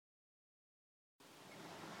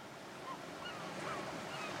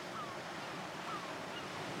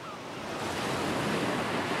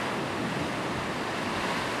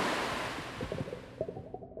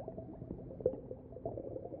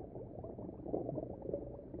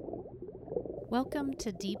Welcome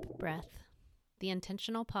to Deep Breath, the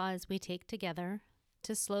intentional pause we take together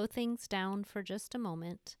to slow things down for just a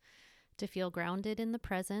moment, to feel grounded in the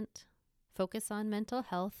present, focus on mental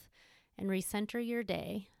health, and recenter your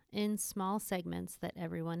day in small segments that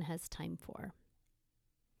everyone has time for.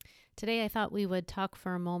 Today, I thought we would talk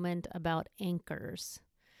for a moment about anchors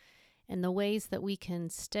and the ways that we can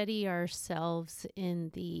steady ourselves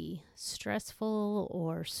in the stressful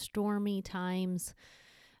or stormy times.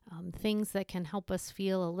 Things that can help us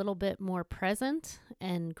feel a little bit more present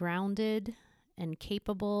and grounded and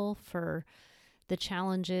capable for the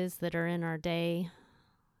challenges that are in our day.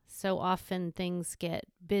 So often things get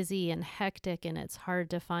busy and hectic, and it's hard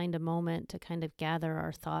to find a moment to kind of gather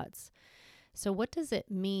our thoughts. So what does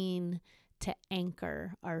it mean to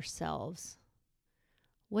anchor ourselves?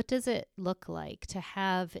 What does it look like to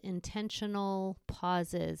have intentional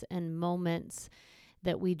pauses and moments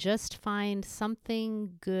that we just find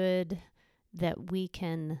something good that we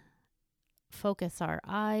can focus our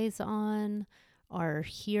eyes on, our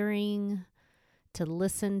hearing, to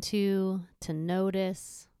listen to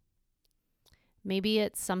notice? Maybe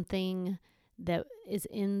it's something that is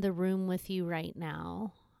in the room with you right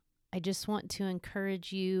now. I just want to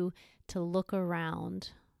encourage you to look around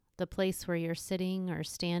the place where you're sitting or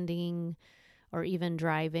standing or even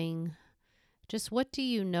driving. Just what do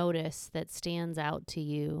you notice that stands out to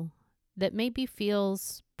you that maybe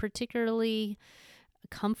feels particularly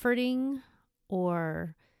comforting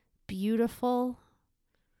or beautiful,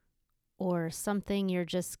 or something you're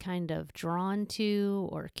just kind of drawn to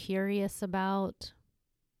or curious about?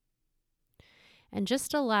 And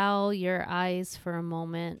just allow your eyes for a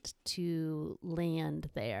moment to land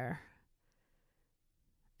there.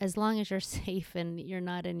 As long as you're safe and you're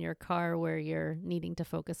not in your car where you're needing to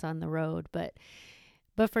focus on the road. But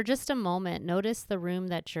for just a moment, notice the room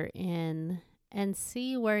that you're in and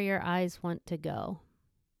see where your eyes want to go.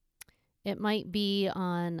 It might be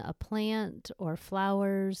on a plant or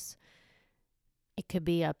flowers. It could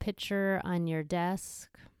be a picture on your desk.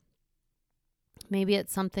 Maybe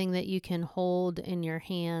it's something that you can hold in your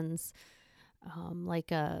hands,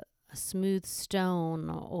 like a smooth stone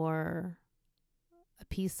or a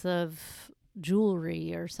piece of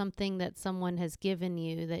jewelry or something that someone has given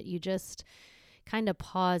you that you just kind of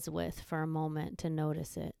pause with for a moment to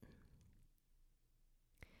notice it.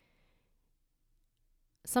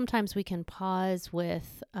 Sometimes we can pause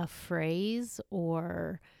with a phrase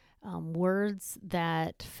or words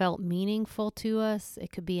that felt meaningful to us.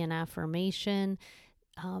 It could be an affirmation.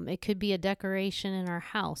 It could be a decoration in our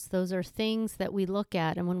house. Those are things that we look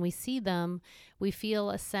at, and when we see them, we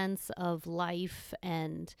feel a sense of life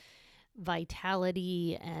and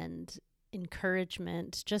vitality and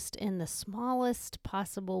encouragement just in the smallest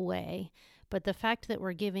possible way. But the fact that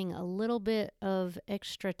we're giving a little bit of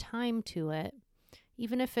extra time to it,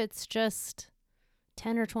 even if it's just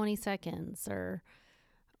 10 or 20 seconds, or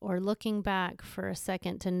looking back for a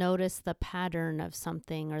second to notice the pattern of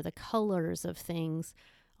something or the colors of things,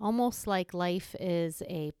 almost like life is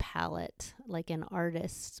a palette, like an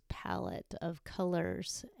artist's palette of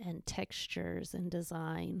colors and textures and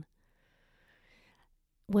design.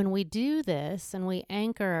 When we do this and we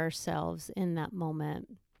anchor ourselves in that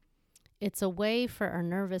moment, it's a way for our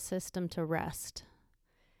nervous system to rest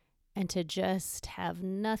and to just have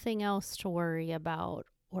nothing else to worry about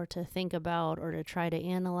or to think about or to try to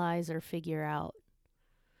analyze or figure out.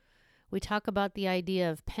 We talk about the idea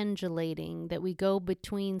of pendulating, that we go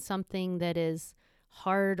between something that is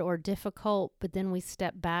hard or difficult, but then we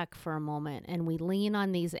step back for a moment and we lean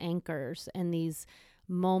on these anchors and these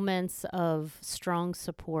moments of strong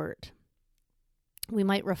support. We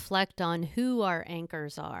might reflect on who our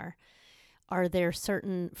anchors are. Are there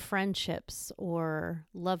certain friendships or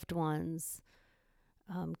loved ones?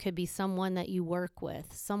 Could be someone that you work with,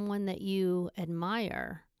 someone that you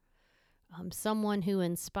admire, someone who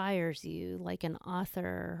inspires you, like an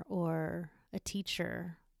author or a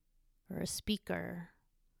teacher or a speaker.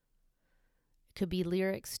 It could be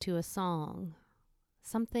lyrics to a song,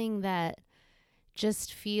 something that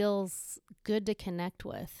just feels good to connect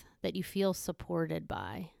with, that you feel supported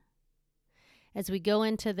by. As we go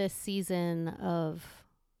into this season of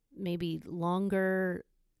maybe longer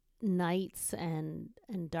nights and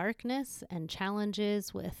darkness and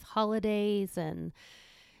challenges with holidays and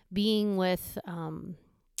being with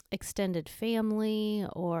extended family,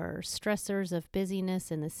 or stressors of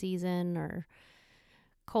busyness in the season, or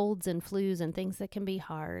colds and flus and things that can be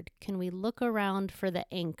hard, can we look around for the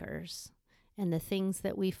anchors and the things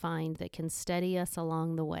that we find that can steady us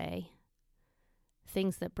along the way,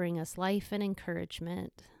 things that bring us life and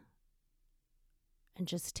encouragement, and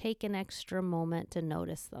just take an extra moment to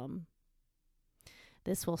notice them.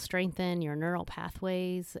 This will strengthen your neural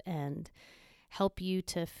pathways and help you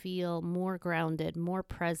to feel more grounded, more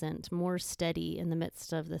present, more steady in the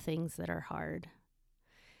midst of the things that are hard.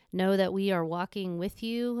 Know that we are walking with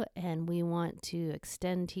you, and we want to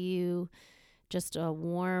extend to you just a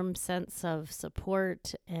warm sense of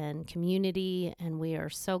support and community, and we are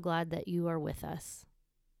so glad that you are with us.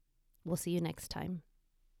 We'll see you next time.